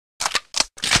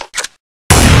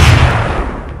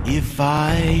If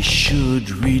I should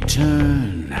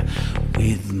return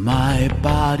with my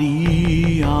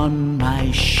body on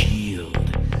my shield,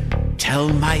 tell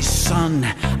my son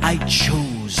I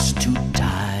chose to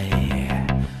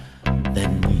die,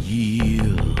 then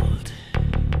yield.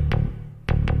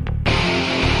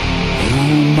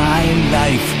 Though my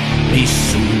life may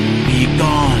soon be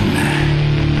gone,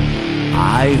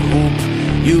 I hope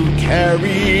you'll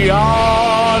carry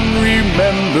on.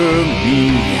 Remember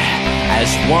me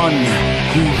as one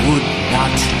who would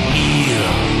not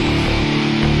kneel.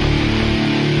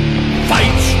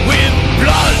 Fight with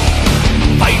blood,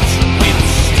 fight with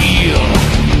steel,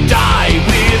 die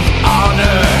with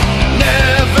honor,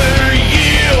 never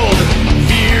yield.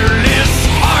 Fearless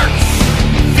hearts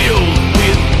filled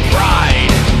with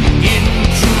pride,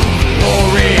 into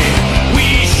glory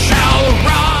we shall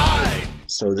ride.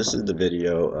 So this is the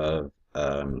video of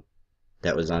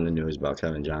that was on the news about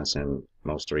Kevin Johnson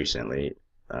most recently,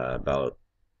 about,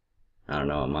 I don't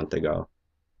know, a month ago.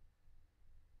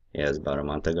 Yeah, it was about a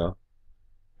month ago.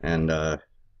 And I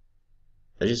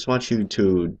just want you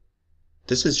to,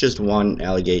 this is just one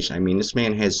allegation. I mean, this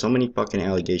man has so many fucking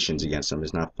allegations against him,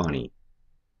 it's not funny.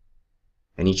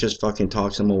 And he just fucking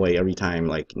talks them away every time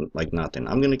like nothing.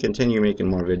 I'm gonna continue making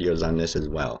more videos on this as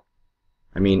well.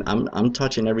 I mean, I'm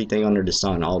touching everything under the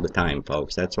sun all the time,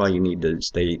 folks. That's why you need to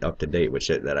stay up to date with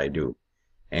shit that I do.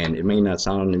 And it may not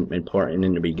sound important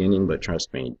in the beginning, but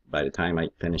trust me, by the time I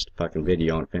finish the fucking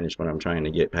video and finish what I'm trying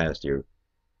to get past you,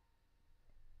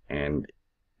 and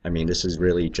I mean, this is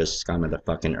really just scum of the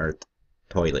fucking earth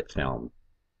toilet film.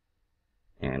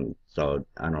 And so,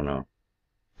 I don't know,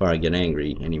 before I get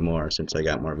angry anymore, since I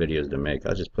got more videos to make,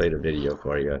 I'll just play the video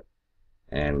for you,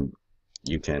 and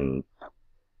you can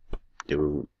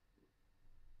do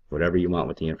whatever you want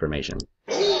with the information.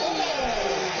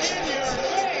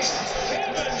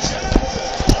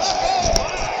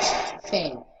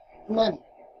 Fame, money,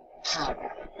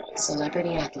 power.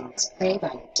 Celebrity athletes play by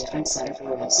a different set of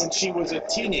rules. Since she was a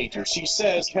teenager, she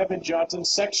says Kevin Johnson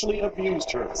sexually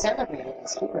abused her. Celebrated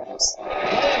as heroes.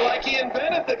 Played like he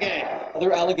invented the game.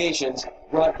 Other allegations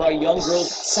brought by young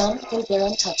girls. Some think they're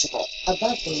untouchable,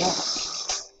 above the law.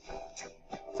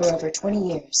 For over 20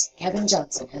 years, Kevin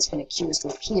Johnson has been accused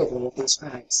repeatedly of these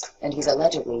crimes, and he's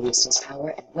allegedly used his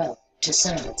power and wealth to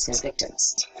silence his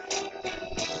victims.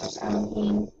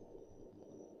 He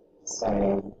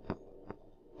started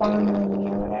fondling me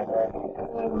or whatever,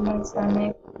 my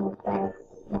stomach, my breast,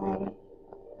 my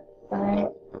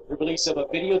butt. The release of a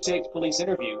videotaped police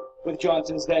interview with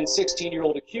Johnson's then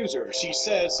 16-year-old accuser. She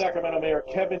says Sacramento Mayor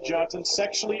Kevin Johnson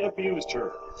sexually abused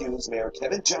her. Accused Mayor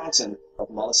Kevin Johnson of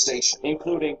molestation,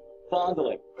 Including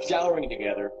fondling, showering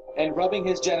together, and rubbing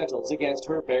his genitals against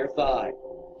her bare thigh.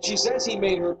 She says he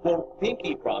made her, quote,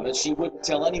 pinky promise she wouldn't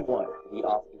tell anyone. He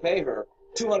offered to pay her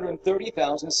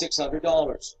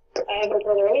 $230,600. I haven't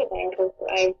told her anything because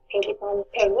I pinky promised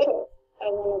I wouldn't. I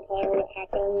want to tell her what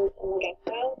happened in the guest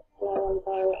house, and I want to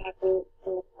tell her what happened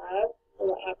in the club, and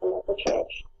what happened at the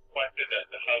church. Why did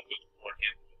the house was for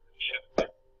him? On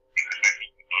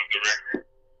the record.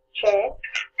 Sure.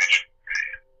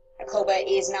 Koba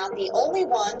is not the only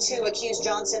one to accuse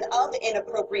Johnson of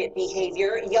inappropriate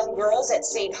behavior. Young girls at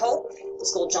St. Hope, the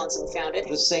school Johnson founded.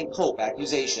 The St. Hope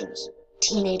accusations.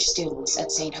 Teenage students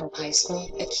at St. Hope High School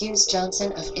accused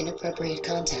Johnson of inappropriate A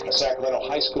contact. Sacramento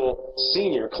high school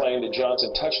senior claimed that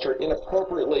Johnson touched her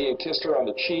inappropriately and kissed her on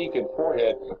the cheek and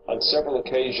forehead on several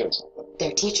occasions.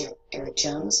 Their teacher, Eric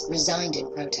Jones, resigned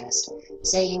in protest,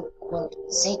 saying, quote,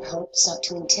 St. Hope sought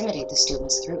to intimidate the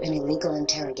students through an illegal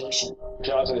interrogation.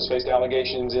 Johnson has faced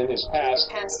allegations in his past.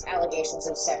 Past allegations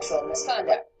of sexual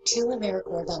misconduct. 2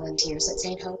 AmeriCorps volunteers at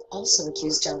St. Hope also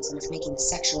accused Johnson of making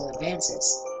sexual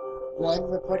advances. One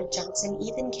reported Johnson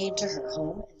even came to her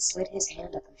home and slid his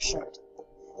hand up her shirt.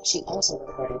 She also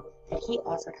reported that he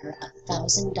offered her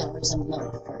 $1,000 a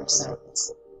month for her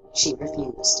silence. She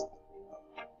refused.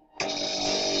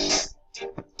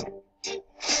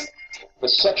 The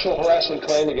sexual harassment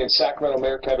claim against Sacramento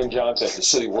Mayor Kevin Johnson. the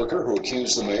city worker who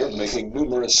accused the mayor of making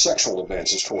numerous sexual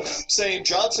advances toward him. Saying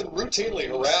Johnson routinely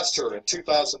harassed her in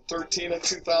 2013 and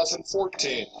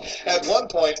 2014. At one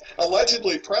point,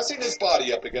 allegedly pressing his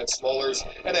body up against molars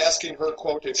and asking her,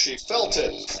 quote, if she felt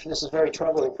it. This is very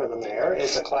troubling for the mayor.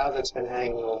 It's a cloud that's been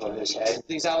hanging over his head.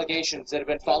 These allegations that have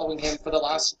been following him for the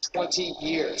last 20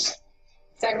 years.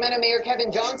 Sacramento Mayor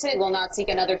Kevin Johnson will not seek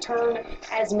another term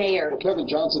as mayor. Kevin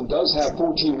Johnson does have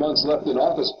 14 months left in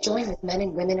office. Join with men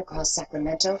and women across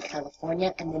Sacramento,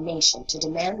 California, and the nation to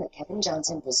demand that Kevin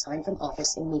Johnson resign from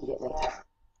office immediately.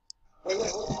 Wait.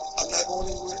 I'm not going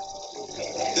anywhere.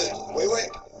 Wait.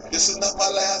 This is not my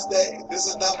last day. This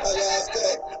is not my last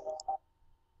day.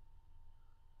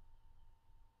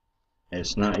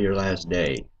 It's not your last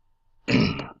day.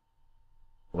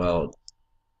 Well,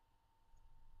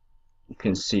 you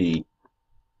can see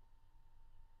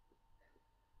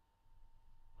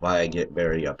why I get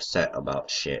very upset about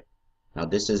shit. Now,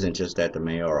 this isn't just at the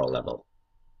mayoral level.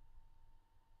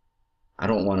 I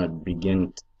don't want to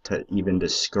begin to even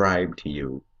describe to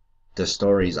you the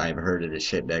stories I've heard of the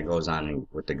shit that goes on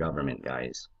with the government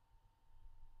guys.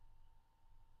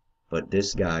 But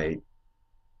this guy,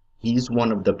 he's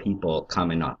one of the people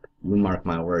coming up. You mark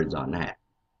my words on that.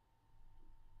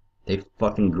 They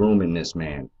fucking grooming this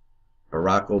man.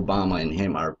 Barack Obama and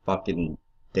him are fucking,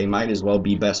 they might as well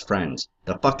be best friends.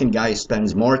 The fucking guy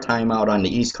spends more time out on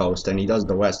the East Coast than he does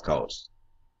the West Coast.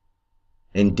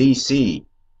 In D.C.,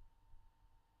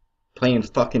 playing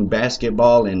fucking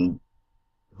basketball and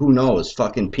who knows,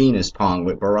 fucking penis pong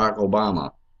with Barack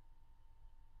Obama.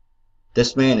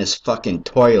 This man is fucking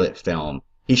toilet film.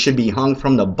 He should be hung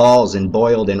from the balls and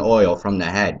boiled in oil from the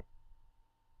head.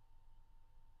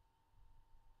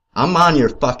 I'm on your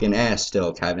fucking ass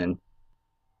still, Kevin.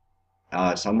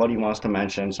 Somebody wants to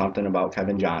mention something about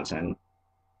Kevin Johnson.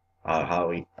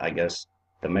 How he, I guess,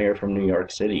 the mayor from New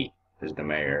York City is the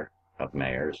mayor of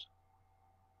mayors.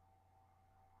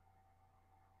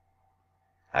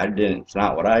 It's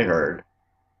not what I heard.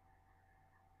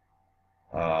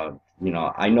 You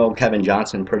know, I know Kevin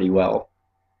Johnson pretty well.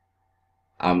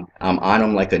 I'm on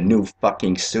him like a new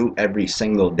fucking suit every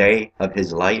single day of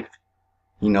his life.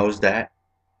 He knows that.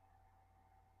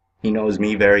 He knows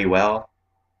me very well.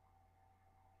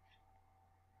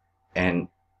 And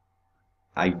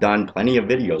I've done plenty of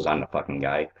videos on the fucking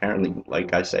guy. Apparently,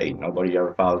 like I say, nobody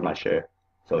ever follows my shit.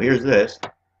 So here's this.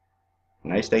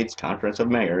 United States Conference of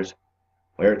Mayors,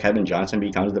 where Kevin Johnson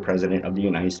becomes the president of the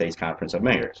United States Conference of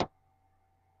Mayors.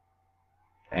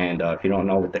 And if you don't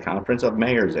know what the Conference of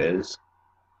Mayors is,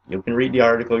 you can read the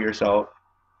article yourself.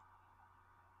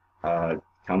 Come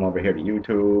over here to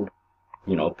YouTube,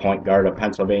 you know, Point Guard of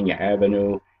Pennsylvania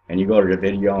Avenue, and you go to the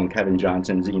video and Kevin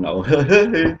Johnson's, you know,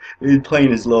 he's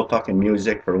playing his little fucking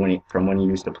music from when he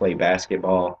used to play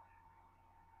basketball.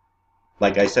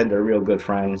 Like I said, they're real good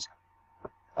friends.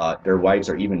 Their wives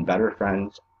are even better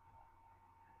friends.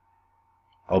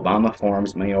 Obama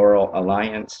forms mayoral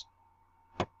alliance.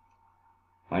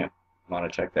 Might want to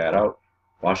check that out.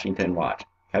 Washington Watch.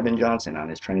 Kevin Johnson on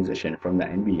his transition from the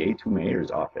NBA to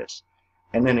mayor's office.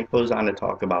 And then it goes on to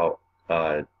talk about,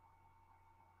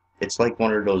 it's like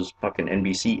one of those fucking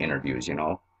NBC interviews, you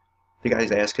know? The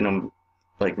guy's asking him,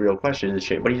 like, real questions and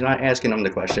shit, but he's not asking them the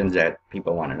questions that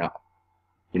people want to know.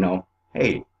 You know,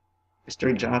 hey,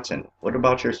 Mr. Johnson, what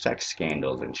about your sex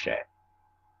scandals and shit?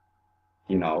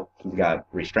 You know, he's got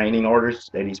restraining orders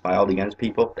that he's filed against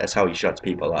people. That's how he shuts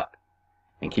people up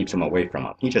and keeps them away from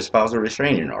him. He just files a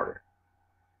restraining order.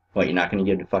 What, you're not going to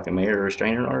give the fucking mayor a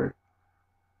restraining order?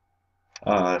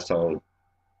 So,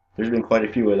 there's been quite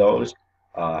a few of those.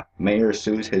 Mayor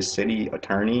sues his city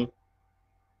attorney.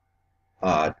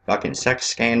 Fucking sex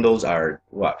scandals are,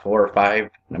 what, 4 or 5?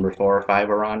 Number 4 or 5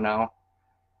 are on now.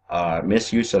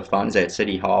 Misuse of funds at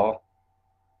City Hall.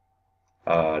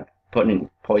 Putting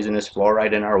poisonous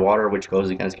fluoride in our water, which goes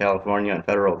against California and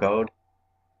federal code.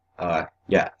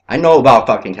 Yeah, I know about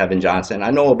fucking Kevin Johnson. I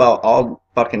know about all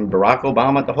fucking Barack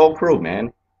Obama, the whole crew,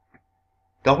 man.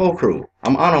 The whole crew.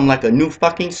 I'm on them like a new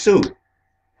fucking suit.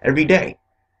 Every day.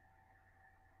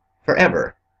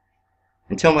 Forever.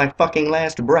 Until my fucking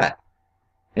last breath.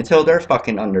 Until they're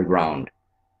fucking underground.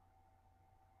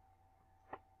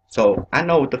 So, I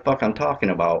know what the fuck I'm talking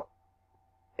about.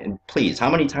 And please, how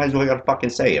many times do I gotta fucking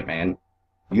say it, man?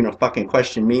 You gonna fucking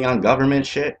question me on government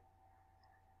shit?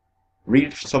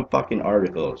 Read some fucking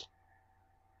articles.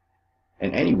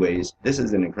 And anyways, this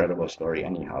is an incredible story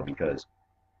anyhow, because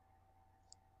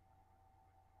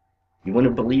you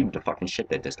wouldn't believe the fucking shit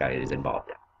that this guy is involved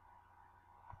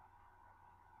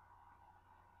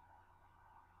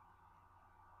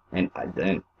in.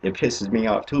 And it pisses me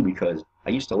off too, because I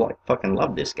used to fucking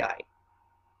love this guy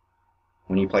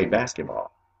when he played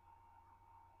basketball.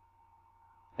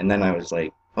 And then I was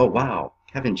like, oh wow,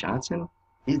 Kevin Johnson?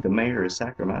 He's the mayor of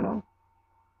Sacramento?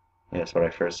 Yeah, that's what I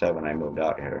first said when I moved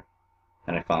out here.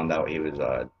 And I found out he was,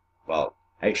 well,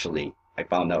 actually, I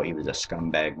found out he was a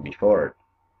scumbag before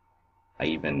I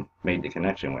even made the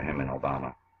connection with him and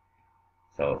Obama.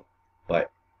 So,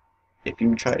 but if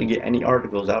you try to get any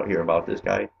articles out here about this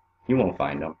guy, you won't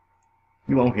find them.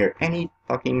 You won't hear any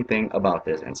fucking thing about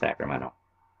this in Sacramento.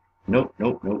 Nope,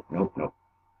 nope, nope, nope, nope.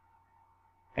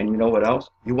 And you know what else?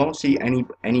 You won't see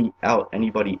anybody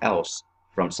else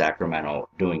from Sacramento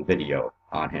doing video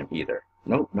on him either.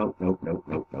 Nope, nope, nope, nope,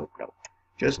 nope, nope, nope.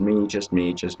 Just me, just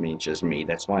me, just me, just me.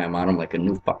 That's why I'm on him like a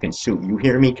new fucking suit. You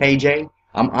hear me, KJ?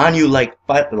 I'm on you like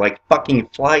fucking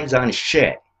flies on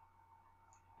shit.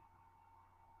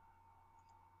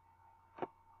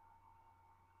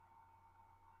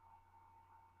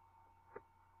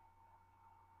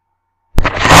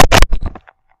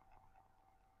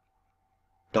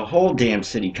 The whole damn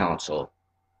city council.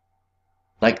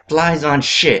 Like flies on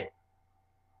shit.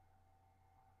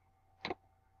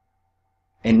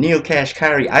 And Neil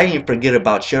Kashkari, I ain't forget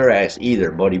about your ass either,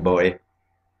 buddy boy.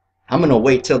 I'm gonna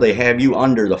wait till they have you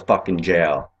under the fucking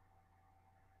jail.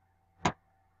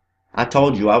 I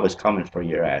told you I was coming for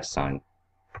your ass, son.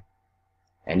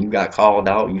 And you got called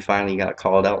out. You finally got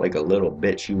called out like a little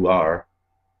bitch you are.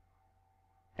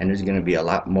 And there's gonna be a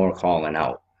lot more calling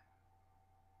out.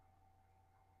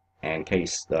 And in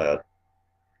case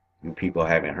you people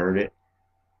haven't heard it,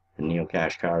 the Neil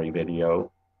Kashkari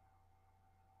video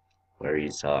where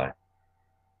he's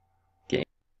getting.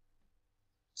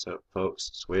 So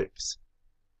folks, Swix,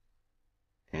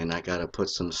 and I gotta put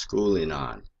some schooling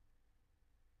on.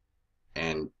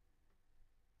 And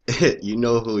you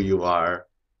know who you are.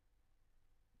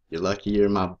 You're lucky you're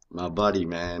my buddy,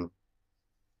 man.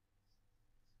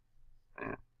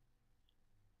 I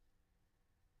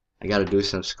gotta do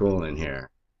some schooling here.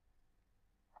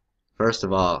 First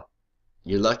of all,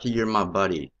 you're lucky you're my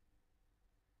buddy.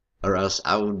 Or else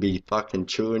I would be fucking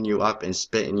chewing you up and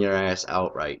spitting your ass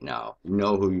out right now. You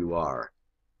know who you are.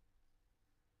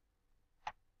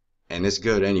 And it's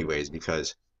good anyways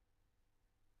because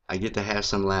I get to have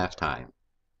some laugh time.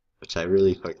 Which I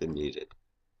really fucking needed.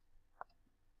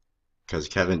 Because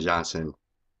Kevin Johnson,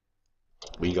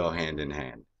 we go hand in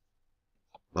hand.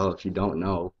 Well, if you don't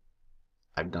know,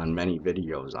 I've done many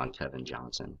videos on Kevin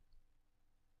Johnson.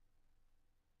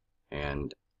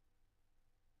 And,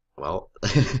 well,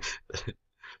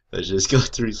 let's just go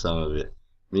through some of it.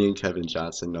 Me and Kevin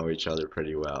Johnson know each other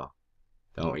pretty well.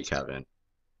 Don't we, Kevin?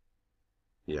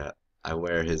 Yeah, I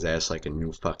wear his ass like a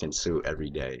new fucking suit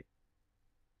every day.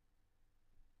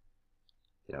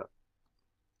 Yep.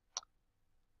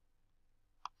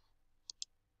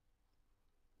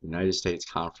 United States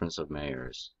Conference of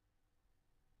Mayors.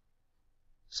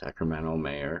 Sacramento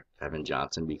Mayor Kevin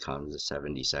Johnson becomes the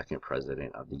 72nd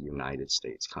President of the United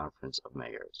States Conference of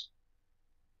Mayors.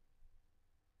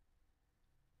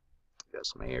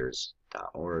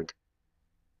 USmayors.org.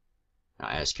 Now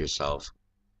ask yourself,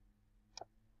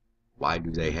 why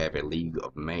do they have a League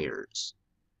of Mayors?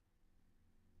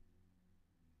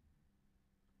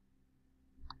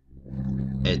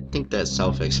 I think that's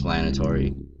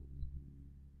self-explanatory.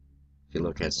 If you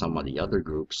look at some of the other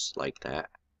groups like that,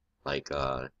 like,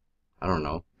 I don't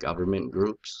know, government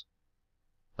groups,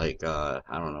 like, I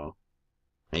don't know,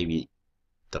 maybe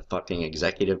the fucking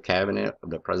executive cabinet of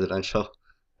the presidential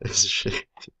shit.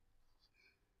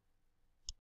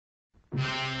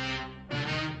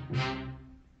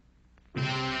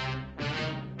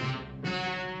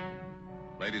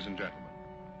 Ladies and gentlemen,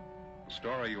 the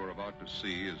story you are about to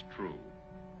see is true.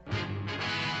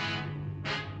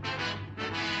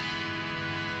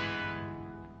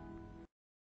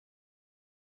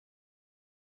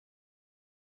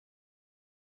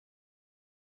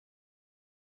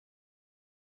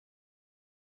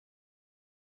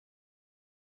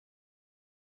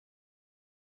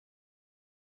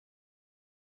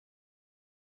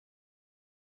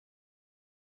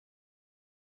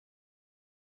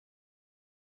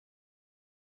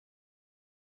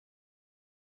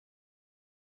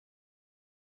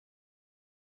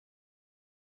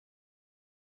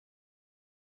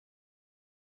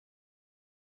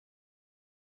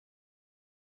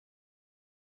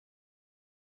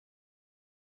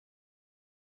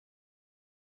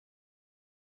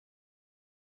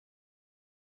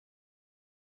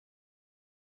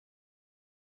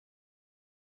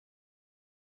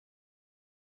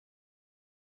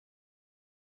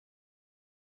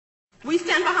 We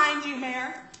stand behind you,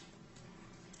 Mayor.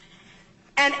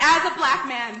 And as a black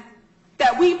man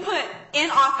that we put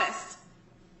in office,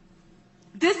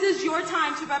 this is your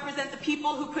time to represent the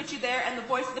people who put you there and the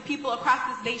voice of the people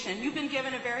across this nation. You've been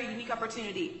given a very unique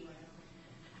opportunity.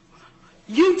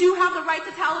 You do have the right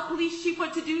to tell a police chief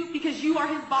what to do because you are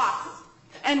his boss.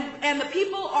 And the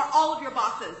people are all of your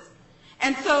bosses.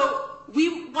 And so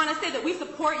we want to say that we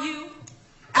support you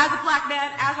as a black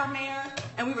man, as our mayor,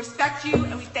 and we respect you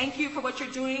and we thank you for what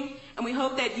you're doing, and we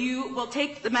hope that you will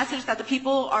take the message that the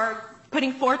people are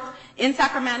putting forth in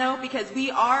Sacramento, because we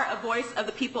are a voice of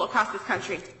the people across this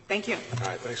country. Thank you. All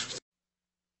right, thanks.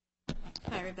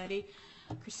 Hi, everybody.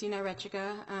 Christina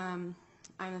Rechica.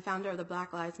 I'm the founder of the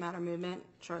Black Lives Matter movement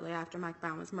shortly after Mike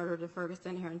Brown was murdered in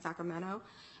Ferguson here in Sacramento.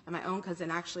 and my own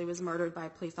cousin actually was murdered by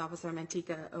police officer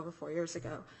Manteca over 4 years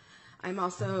ago. I'm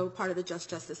also part of the Just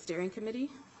Justice Steering Committee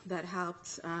that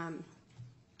helped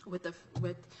with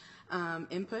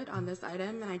input on this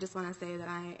item, and I just want to say that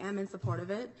I am in support of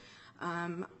it.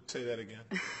 Say that again.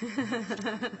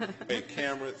 Wait,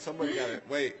 camera, somebody got it.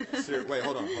 Wait, sir, wait,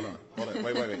 hold on.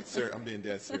 Wait, sir, I'm being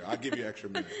dead serious. I'll give you an extra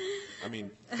minute.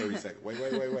 30 seconds.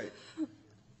 Wait.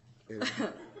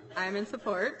 I'm in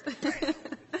support.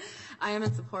 I am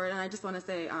in support, and I just want to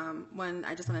say,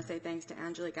 thanks to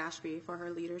Angela Gashby for her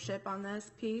leadership on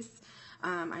this piece.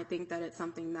 I think that it's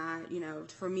something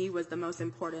that, for me was the most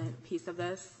important piece of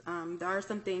this. There are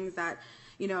some things that,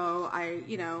 I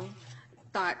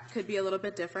thought could be a little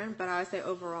bit different, but I would say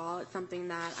overall it's something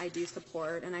that I do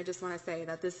support, and I just want to say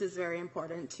that this is very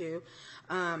important to,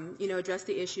 address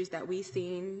the issues that we've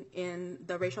seen in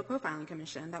the Racial Profiling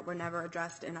Commission that were never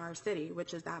addressed in our city,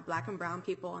 which is that black and brown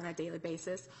people on a daily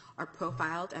basis are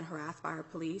profiled and harassed by our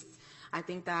police. I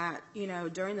think that,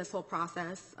 during this whole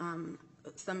process,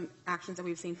 some actions that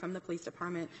we've seen from the police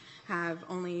department have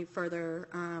only further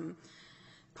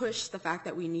push the fact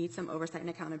that we need some oversight and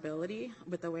accountability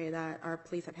with the way that our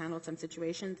police have handled some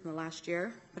situations in the last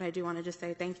year. But I do want to just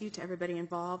say thank you to everybody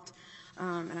involved,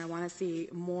 and I want to see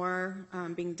more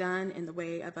being done in the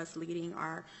way of us leading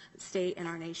our state and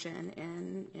our nation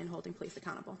in holding police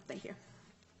accountable. Thank you.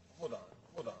 Hold on.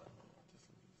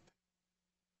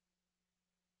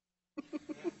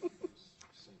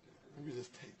 Let me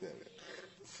just take that in.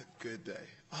 It's a good day.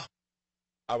 Oh.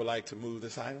 I would like to move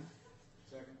this item.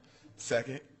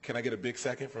 Second. Can I get a big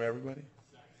second from everybody?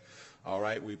 All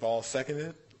right, we've all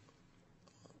seconded.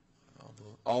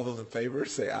 All those in favor,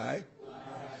 say aye. Aye.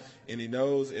 Any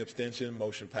noes, abstention,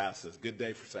 motion passes. Good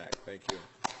day for SAC. Thank you.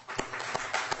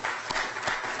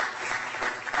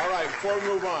 All right, before we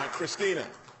move on, Christina,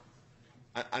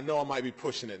 I know I might be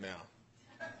pushing it now.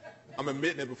 I'm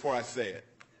admitting it before I say it.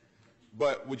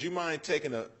 But would you mind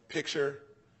taking a picture,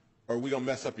 or are we going to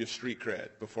mess up your street cred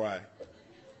before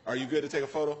Are you good to take a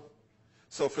photo?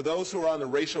 So for those who are on the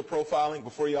racial profiling,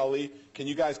 before y'all leave, can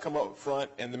you guys come up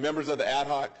front? And the members of the ad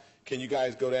hoc, can you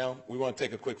guys go down? We want to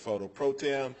take a quick photo. Pro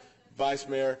Tem, Vice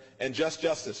Mayor, and Just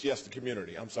Justice, yes, the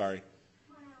community, I'm sorry.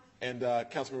 And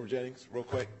Councilmember Jennings, real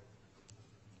quick.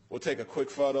 We'll take a quick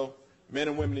photo. Men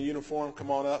and women in uniform,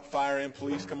 come on up. Fire and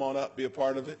police, come on up, be a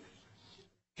part of it.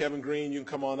 Kevin Green, you can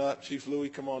come on up. Chief Louis,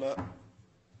 come on up.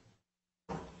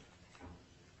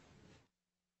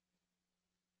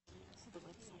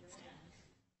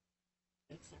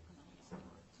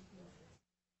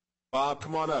 Bob,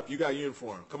 come on up. You got a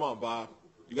uniform. Come on, Bob.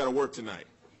 You got to work tonight.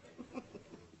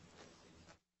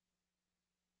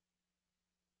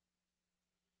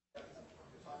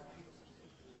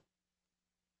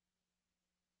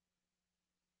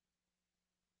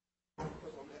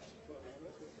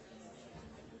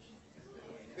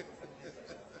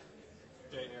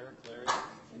 Jay, Eric, Larry.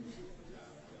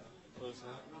 Close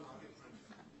up. Hold on.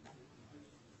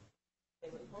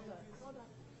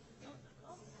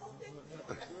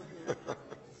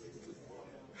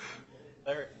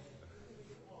 Larry,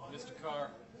 Mr.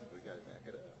 Carr. We got to back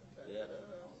it up. Yeah.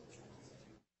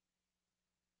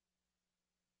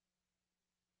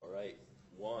 All right.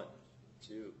 1,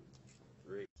 2,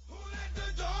 3. Who let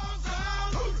the dogs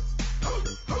out? Who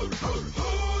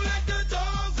let the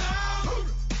dogs out?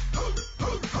 Who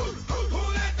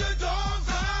let the dogs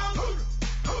out? Who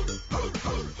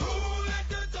let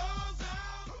the dogs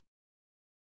out?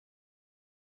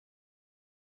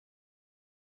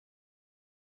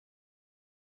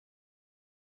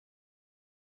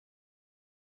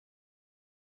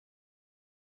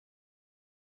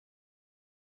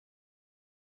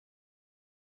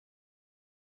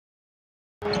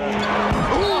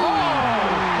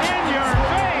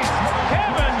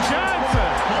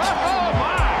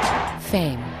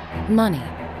 Fame, money,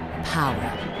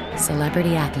 power.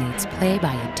 Celebrity athletes play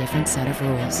by a different set of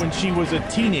rules. When she was a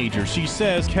teenager, she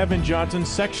says Kevin Johnson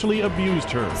sexually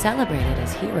abused her. Celebrated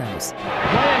as heroes.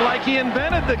 Playing like he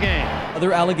invented the game.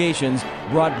 Other allegations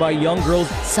brought by young girls.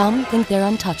 Some think they're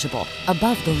untouchable,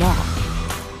 above the law.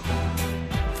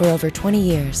 For over 20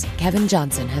 years, Kevin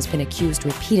Johnson has been accused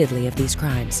repeatedly of these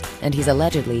crimes, and he's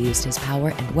allegedly used his power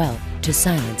and wealth to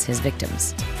silence his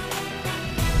victims.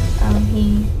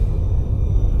 He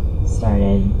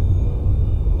started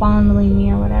fondling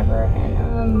me or whatever,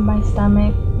 and my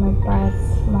stomach, my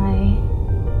breasts, my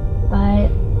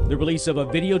butt. The release of a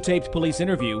videotaped police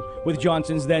interview with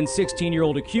Johnson's then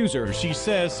 16-year-old accuser. She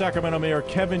says Sacramento Mayor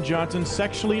Kevin Johnson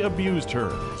sexually abused her.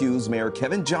 Accused Mayor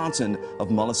Kevin Johnson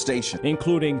of molestation,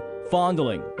 including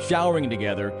fondling, showering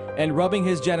together, and rubbing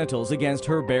his genitals against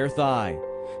her bare thigh.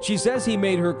 She says he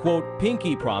made her, quote,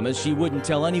 pinky promise she wouldn't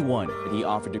tell anyone. He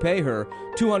offered to pay her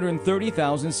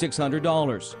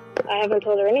 $230,600. I haven't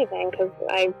told her anything because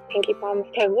I pinky promised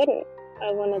I wouldn't.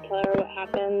 I want to tell her what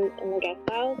happened in the guest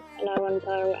house, and I want to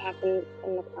tell her what happened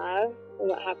in the class and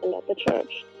what happened at the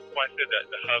church. I said that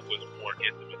the hug was more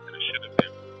intimate than it should have been.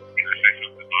 Can I say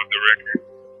something off the record?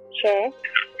 Sure.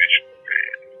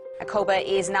 Acoba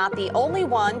is not the only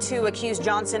one to accuse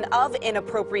Johnson of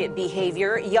inappropriate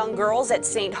behavior. Young girls at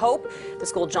St. Hope, the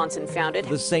school Johnson founded.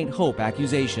 The St. Hope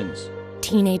accusations.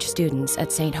 Teenage students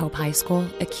at St. Hope High School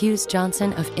accused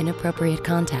Johnson of inappropriate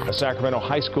contact. A Sacramento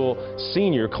high school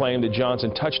senior claimed that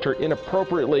Johnson touched her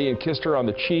inappropriately and kissed her on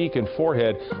the cheek and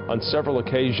forehead on several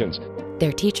occasions.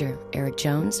 Their teacher, Eric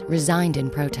Jones, resigned in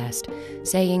protest,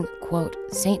 saying, quote,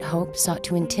 St. Hope sought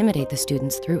to intimidate the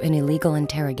students through an illegal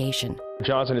interrogation.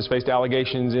 Johnson has faced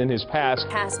allegations in his past.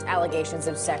 Past allegations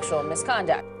of sexual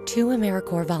misconduct. 2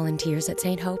 AmeriCorps volunteers at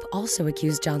St. Hope also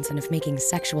accused Johnson of making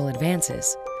sexual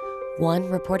advances. One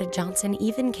reported Johnson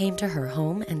even came to her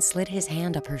home and slid his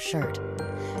hand up her shirt.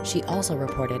 She also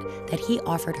reported that he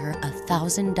offered her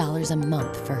 $1,000 a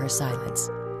month for her silence.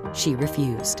 She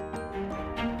refused.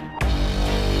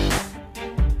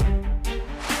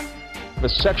 A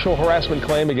sexual harassment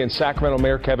claim against Sacramento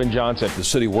Mayor Kevin Johnson. The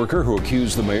city worker who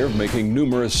accused the mayor of making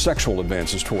numerous sexual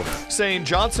advances toward her. Saying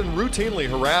Johnson routinely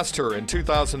harassed her in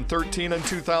 2013 and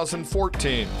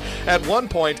 2014. At one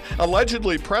point,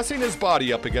 allegedly pressing his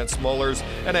body up against Mueller's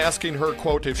and asking her,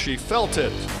 quote, if she felt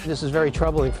it. This is very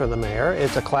troubling for the mayor.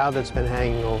 It's a cloud that's been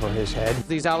hanging over his head.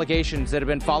 These allegations that have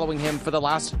been following him for the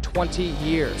last 20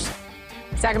 years.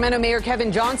 Sacramento Mayor Kevin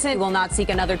Johnson will not seek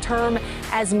another term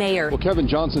as mayor. Well, Kevin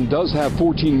Johnson does have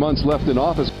 14 months left in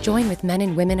office. Join with men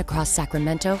and women across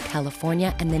Sacramento,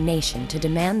 California, and the nation to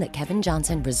demand that Kevin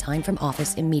Johnson resign from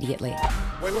office immediately.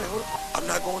 Wait, hold on. I'm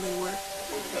not going anywhere.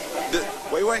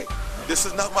 Wait. This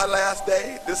is not my last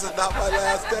day. This is not my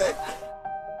last day.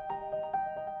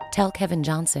 Tell Kevin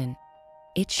Johnson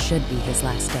it should be his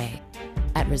last day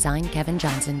at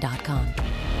resignkevinjohnson.com.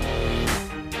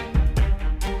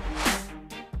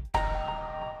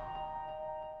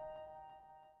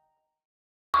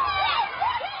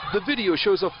 The video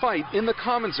shows a fight in the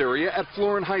commons area at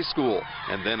Florin High School,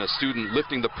 and then a student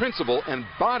lifting the principal and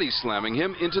body slamming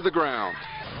him into the ground.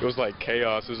 It was like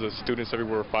chaos. There was students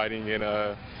everywhere fighting, and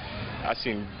I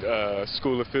seen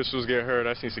school officials get hurt.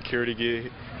 I seen security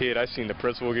get hit. I seen the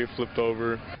principal get flipped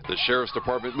over. The sheriff's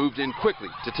department moved in quickly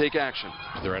to take action.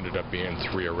 There ended up being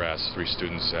 3 arrests, 3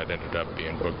 students that ended up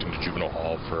being booked into juvenile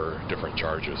hall for different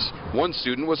charges. One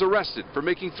student was arrested for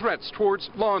making threats towards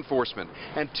law enforcement,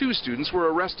 and 2 students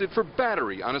were arrested for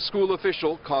battery on a school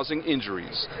official causing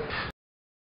injuries.